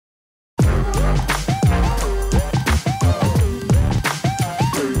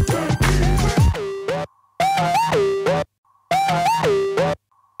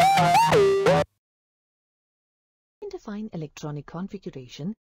define electronic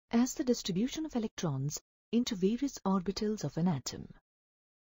configuration as the distribution of electrons into various orbitals of an atom.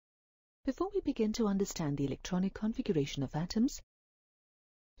 Before we begin to understand the electronic configuration of atoms,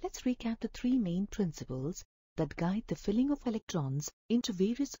 let's recap the three main principles that guide the filling of electrons into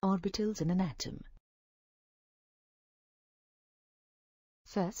various orbitals in an atom.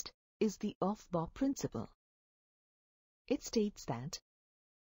 First is the Offbox Principle. It states that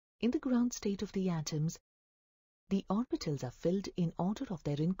in the ground state of the atoms, the orbitals are filled in order of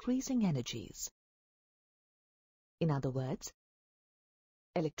their increasing energies. In other words,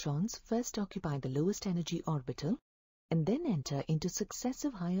 electrons first occupy the lowest energy orbital and then enter into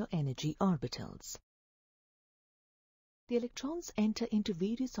successive higher energy orbitals. The electrons enter into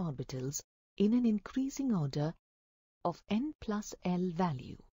various orbitals in an increasing order of n plus L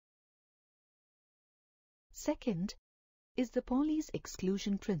value. Second is the Pauli's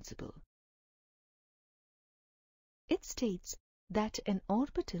exclusion principle. It states that an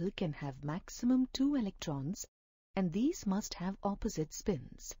orbital can have maximum 2 electrons and these must have opposite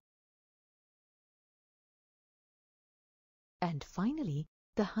spins. And finally,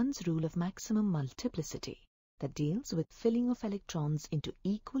 the Hund's rule of maximum multiplicity that deals with filling of electrons into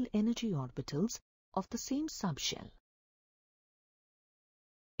equal energy orbitals of the same subshell.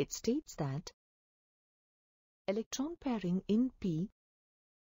 It states that electron pairing in p,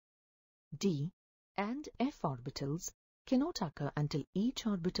 d, and f orbitals cannot occur until each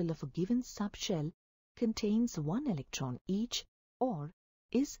orbital of a given subshell contains 1 electron each or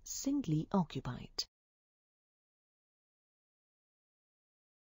is singly occupied.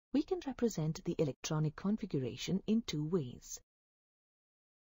 We can represent the electronic configuration in two ways.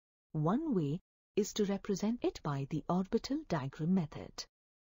 One way is to represent it by the orbital diagram method.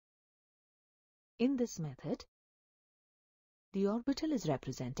 In this method, the orbital is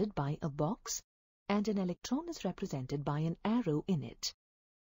represented by a box and an electron is represented by an arrow in it.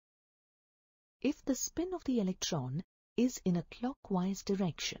 If the spin of the electron is in a clockwise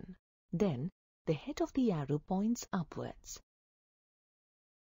direction, then the head of the arrow points upwards.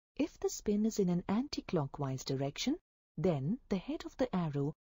 If the spin is in an anti-clockwise direction, then the head of the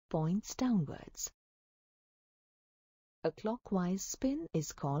arrow points downwards. A clockwise spin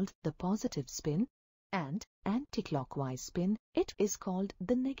is called the positive spin, and anti-clockwise spin, it is called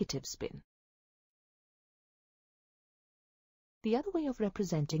the negative spin. The other way of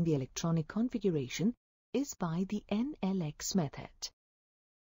representing the electronic configuration is by the NLX method.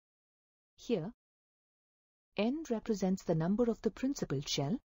 Here, N represents the number of the principal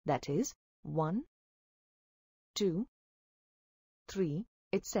shell, that is 1, 2, 3,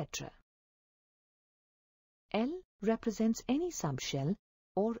 etc. L represents any subshell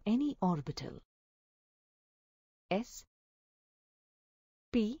or any orbital. S,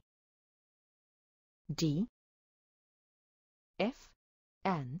 P, D, F,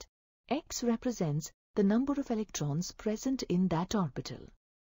 and X represents the number of electrons present in that orbital.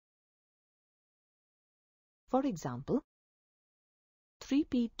 For example,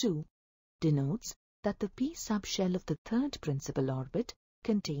 3p2 denotes that the p subshell of the third principal orbit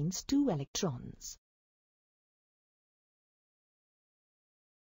contains 2 electrons.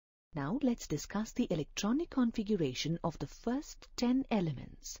 Now let's discuss the electronic configuration of the first 10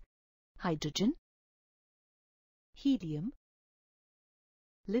 elements: hydrogen, helium,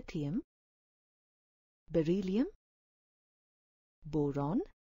 lithium, beryllium, boron,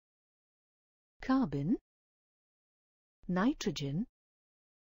 carbon, nitrogen,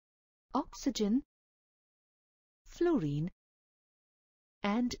 oxygen, fluorine,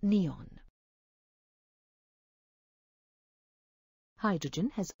 and neon. Hydrogen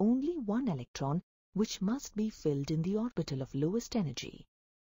has only 1 electron which must be filled in the orbital of lowest energy,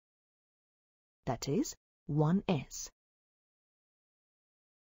 that is 1s.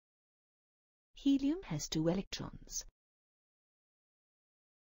 Helium has 2 electrons.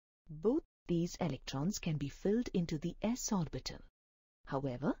 Both these electrons can be filled into the s orbital.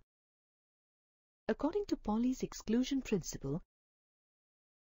 However, according to Pauli's exclusion principle,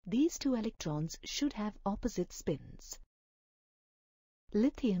 these 2 electrons should have opposite spins.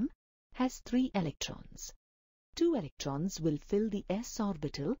 Lithium has 3 electrons. 2 electrons will fill the s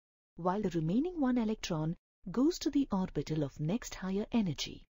orbital, while the remaining 1 electron goes to the orbital of next higher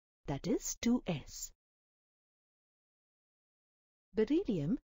energy, that is 2s.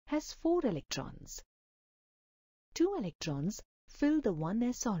 Beryllium has 4 electrons. 2 electrons fill the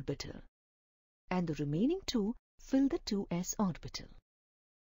 1s orbital, and the remaining 2 fill the 2s orbital.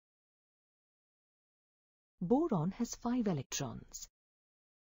 Boron has 5 electrons.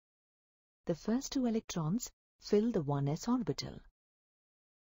 The first 2 electrons fill the 1s orbital.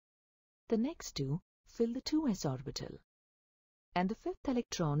 The next 2 fill the 2s orbital, and the fifth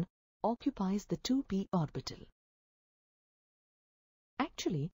electron occupies the 2p orbital.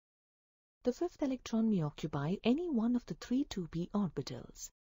 Actually, the fifth electron may occupy any one of the three 2p orbitals: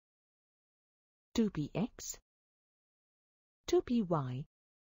 2px, 2py,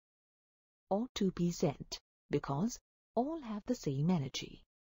 or 2pz, because all have the same energy.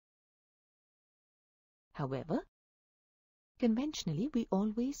 However, conventionally we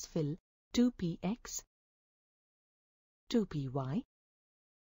always fill 2px, 2py,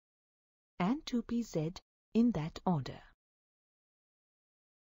 and 2pz in that order.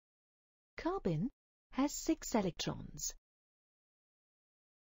 Carbon has 6 electrons.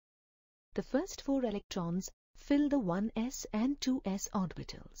 The first 4 electrons fill the 1s and 2s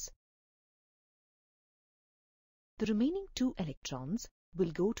orbitals. The remaining 2 electrons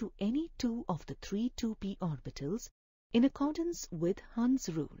will go to any 2 of the 3 2p orbitals in accordance with Hund's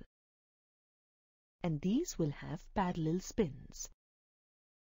rule, and these will have parallel spins.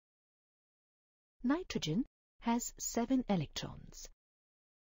 Nitrogen has 7 electrons.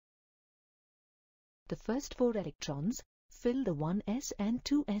 The first 4 electrons fill the 1s and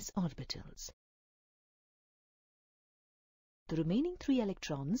 2s orbitals. The remaining 3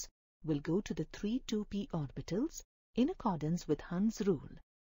 electrons will go to the 3 2p orbitals in accordance with Hund's rule,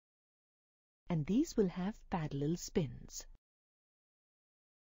 and these will have parallel spins.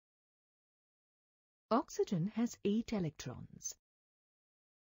 Oxygen has 8 electrons.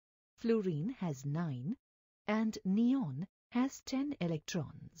 Fluorine has 9, and neon has 10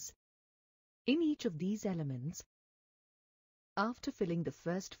 electrons. In each of these elements, after filling the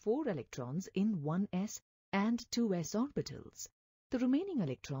first 4 electrons in 1s and 2s orbitals, the remaining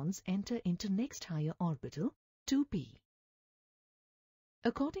electrons enter into next higher orbital, 2p,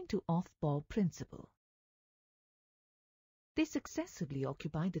 according to Offbox Principle. They successively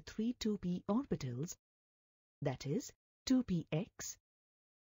occupy the 3 2p orbitals, that is, 2px,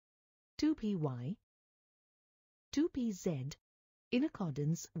 2py, 2pz, in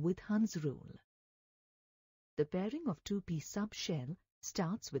accordance with Hund's rule. The pairing of 2p subshell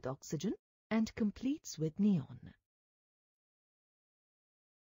starts with oxygen and completes with neon.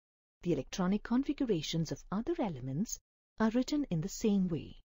 The electronic configurations of other elements are written in the same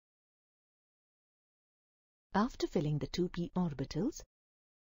way. After filling the 2p orbitals,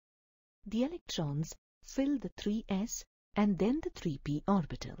 the electrons fill the 3s and then the 3p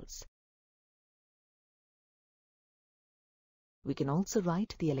orbitals. We can also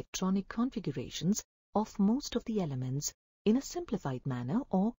write the electronic configurations of most of the elements in a simplified manner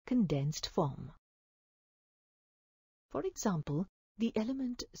or condensed form. For example, the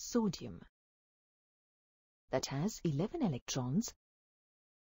element sodium, that has 11 electrons,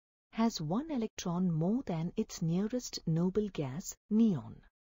 has 1 electron more than its nearest noble gas, neon.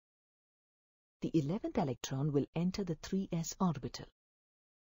 The 11th electron will enter the 3s orbital.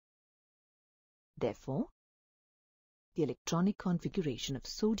 Therefore, the electronic configuration of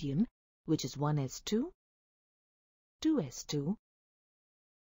sodium, which is 1s2, 2s2,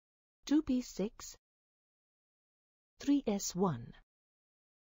 2p6, 3s1,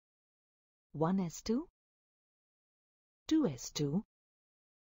 1s2, 2s2,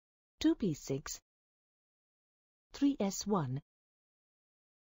 2p6, 3s1,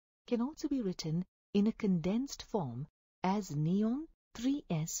 can also be written in a condensed form as neon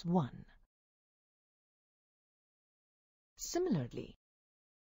 3s1. Similarly,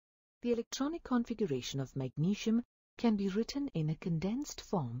 the electronic configuration of magnesium can be written in a condensed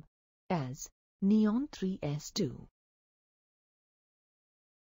form as neon 3s2.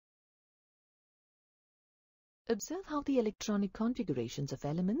 Observe how the electronic configurations of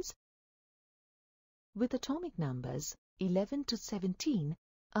elements with atomic numbers 11 to 17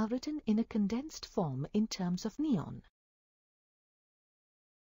 are written in a condensed form in terms of neon.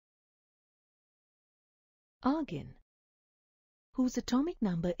 Argon, whose atomic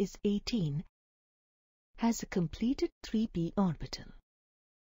number is 18, has a completed 3p orbital.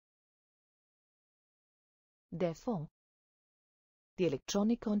 Therefore, the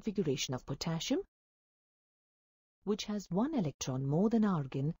electronic configuration of potassium, which has 1 electron more than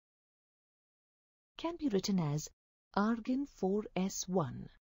argon, can be written as argon 4s1,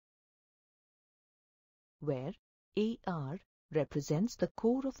 where Ar represents the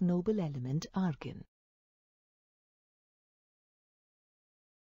core of noble element argon.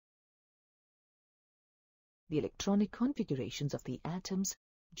 The electronic configurations of the atoms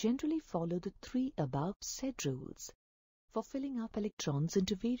generally follow the 3 above said rules for filling up electrons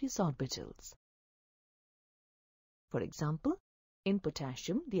into various orbitals. For example, in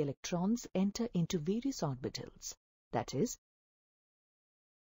potassium, the electrons enter into various orbitals, that is,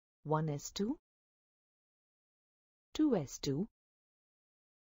 1s2, 2s2,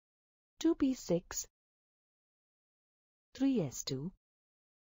 2p6, 3s2,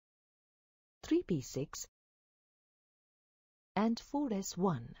 3p6, and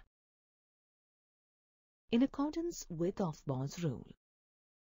 4s1, in accordance with Offbox rule.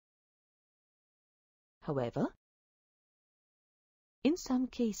 However, in some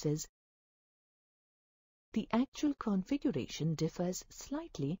cases, the actual configuration differs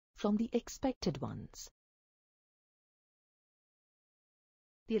slightly from the expected ones.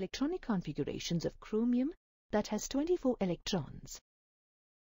 The electronic configurations of chromium that has 24 electrons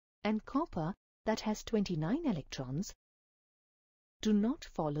and copper that has 29 electrons do not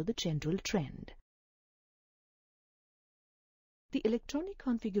follow the general trend. The electronic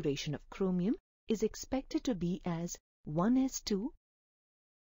configuration of chromium is expected to be as 1s2,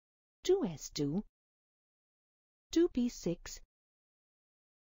 2s2, 2p6,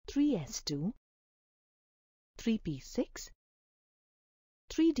 3s2, 3p6,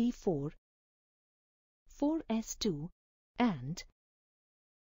 3d4, 4s2, and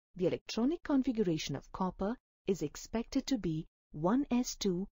the electronic configuration of copper is expected to be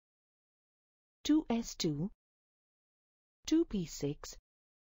 1s2, 2s2, 2p6,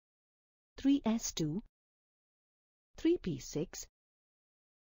 3s2, 3p6,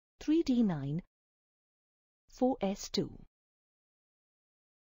 3d9, 4s2.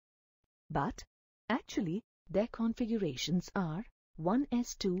 But actually their configurations are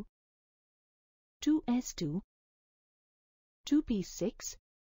 1s2, 2s2, 2p6,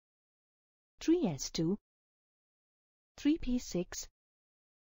 3s2, 3p6,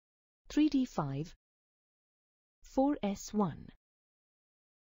 3d5, 4s1,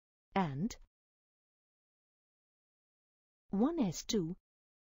 and 1s2,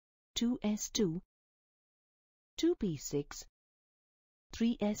 2s2, 2p6,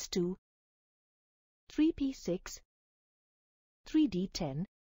 3s2, 3p6, 3d10,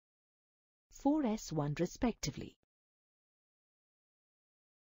 4s1 respectively.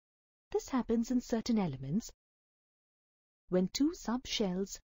 This happens in certain elements when two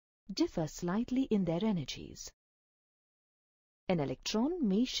subshells differ slightly in their energies. An electron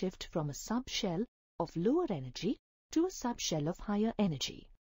may shift from a subshell of lower energy to a subshell of higher energy.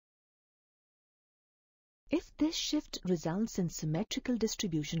 If this shift results in symmetrical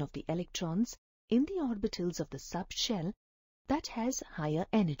distribution of the electrons in the orbitals of the subshell that has higher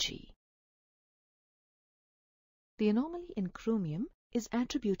energy. The anomaly in chromium is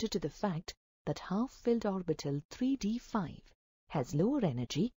attributed to the fact that half-filled orbital 3d5 has lower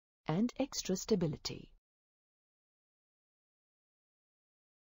energy and extra stability.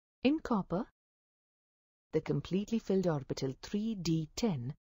 In copper, the completely filled orbital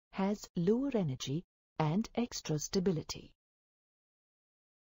 3d10 has lower energy and extra stability.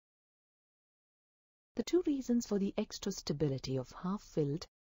 The two reasons for the extra stability of half-filled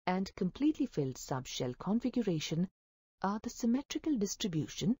and completely filled subshell configuration are the symmetrical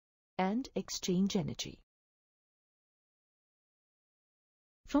distribution and exchange energy.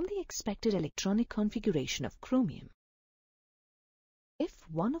 From the expected electronic configuration of chromium, if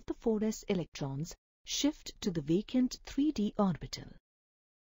one of the 4s electrons shift to the vacant 3d orbital,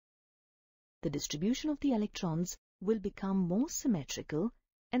 the distribution of the electrons will become more symmetrical,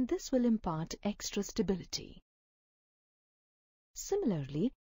 and this will impart extra stability.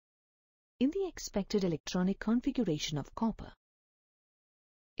 Similarly, in the expected electronic configuration of copper,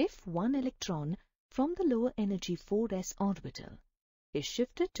 if one electron from the lower energy 4s orbital is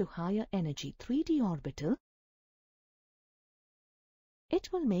shifted to higher energy 3d orbital,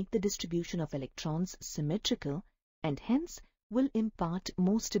 it will make the distribution of electrons symmetrical and hence will impart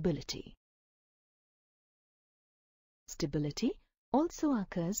more stability. Stability also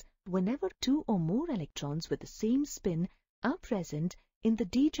occurs whenever two or more electrons with the same spin are present in the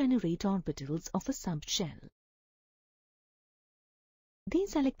degenerate orbitals of a subshell.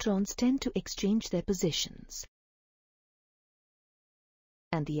 These electrons tend to exchange their positions,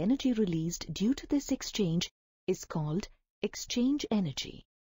 and the energy released due to this exchange is called exchange energy.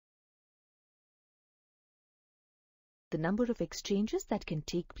 The number of exchanges that can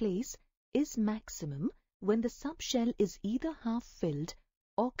take place is maximum when the subshell is either half-filled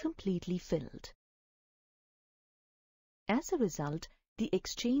or completely filled. As a result, the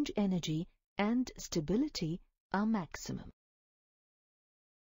exchange energy and stability are maximum.